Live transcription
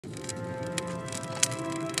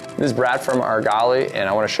This is Brad from Argali, and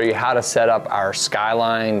I want to show you how to set up our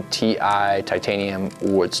Skyline Ti titanium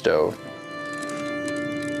wood stove.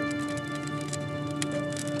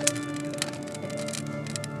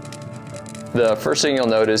 The first thing you'll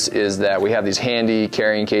notice is that we have these handy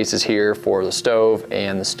carrying cases here for the stove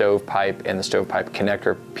and the stovepipe and the stovepipe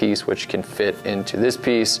connector piece, which can fit into this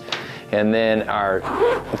piece. And then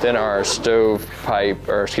our stovepipe,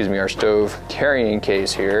 or excuse me, our stove carrying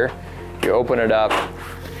case here, you open it up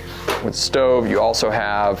with the stove. You also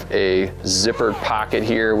have a zippered pocket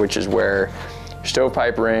here, which is where your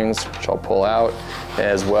stovepipe rings, which I'll pull out,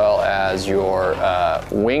 as well as your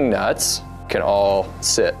wing nuts can all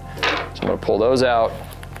sit. So I'm going to pull those out,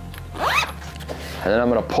 and then I'm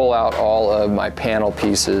going to pull out all of my panel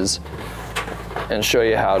pieces and show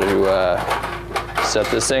you how to set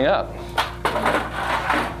this thing up.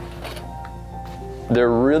 There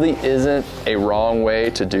really isn't a wrong way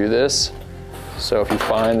to do this. So if you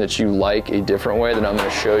find that you like a different way that I'm going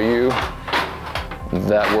to show you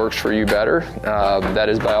that works for you better, that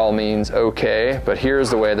is by all means okay, but here's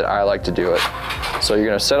the way that I like to do it. So you're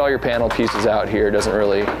going to set all your panel pieces out here. It doesn't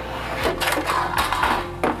really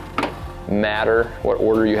matter what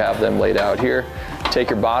order you have them laid out here. Take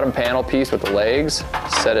your bottom panel piece with the legs,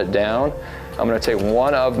 set it down. I'm going to take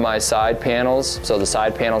one of my side panels. So the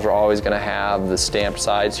side panels are always going to have the stamped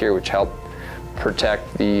sides here, which help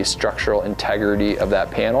protect the structural integrity of that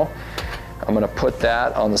panel. I'm going to put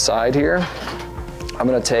that on the side here. I'm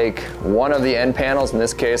going to take one of the end panels. In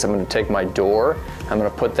this case, I'm going to take my door. I'm going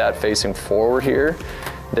to put that facing forward here.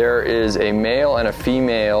 There is a male and a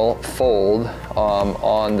female fold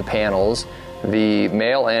on the panels. The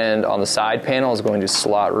male end on the side panel is going to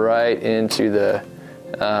slot right into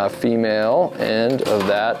the female end of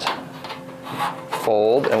that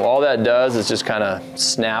fold. And all that does is just kind of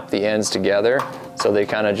snap the ends together, so they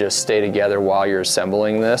kind of just stay together while you're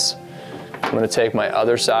assembling this. I'm going to take my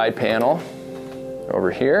other side panel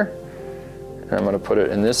over here, and I'm going to put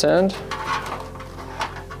it in this end.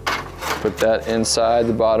 Put that inside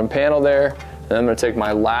the bottom panel there. Then I'm going to take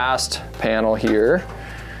my last panel here,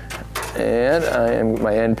 and I am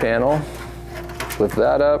my end panel. Lift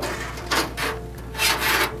that up.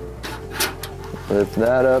 Lift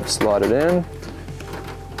that up, slot it in.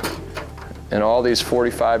 And all these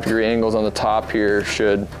 45-degree angles on the top here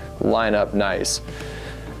should line up nice.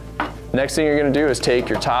 Next thing you're going to do is take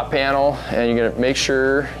your top panel, and you're going to make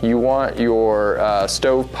sure you want your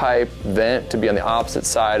stovepipe vent to be on the opposite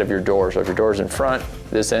side of your door. So if your door is in front,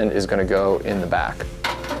 this end is going to go in the back.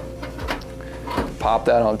 Pop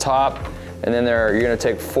that on top, and then you're going to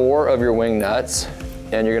take 4 of your wing nuts,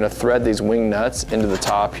 and you're going to thread these wing nuts into the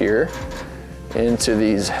top here, into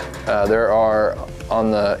these. There are on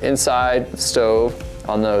the inside stove,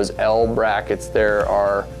 on those L brackets, there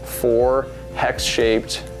are 4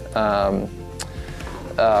 hex-shaped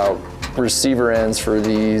receiver ends for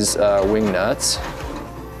these wing nuts.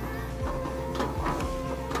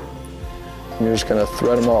 You're just going to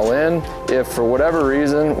thread them all in. If for whatever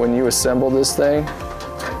reason when you assemble this thing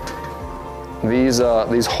these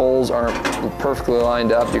holes aren't perfectly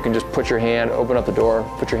lined up, you can just put your hand, open up the door,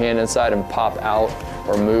 put your hand inside and pop out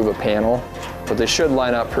or move a panel. But they should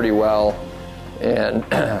line up pretty well and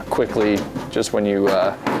quickly just when you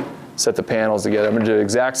set the panels together. I'm going to do the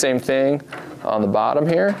exact same thing on the bottom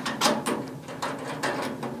here.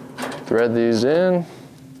 Thread these in.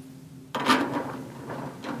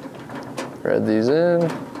 Thread these in.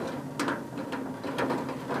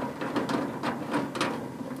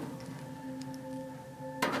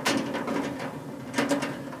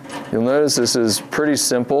 You'll notice this is pretty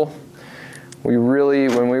simple. We really,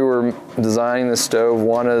 when we were designing the stove,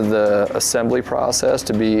 wanted the assembly process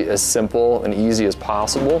to be as simple and easy as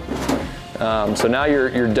possible. So now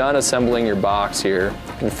you're done assembling your box here.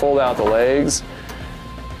 You can fold out the legs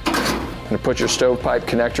and put your stovepipe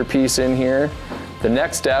connector piece in here. The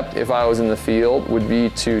next step, if I was in the field, would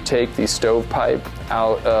be to take the stovepipe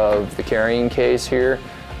out of the carrying case here,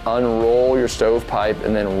 unroll your stovepipe,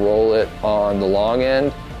 and then roll it on the long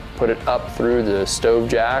end. Put it up through the stove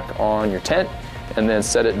jack on your tent, and then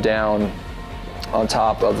set it down on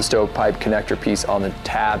top of the stovepipe connector piece on the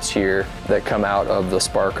tabs here that come out of the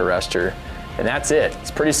spark arrestor. And that's it.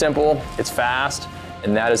 It's pretty simple, it's fast,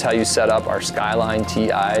 and that is how you set up our Skyline Ti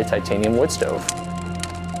titanium wood stove.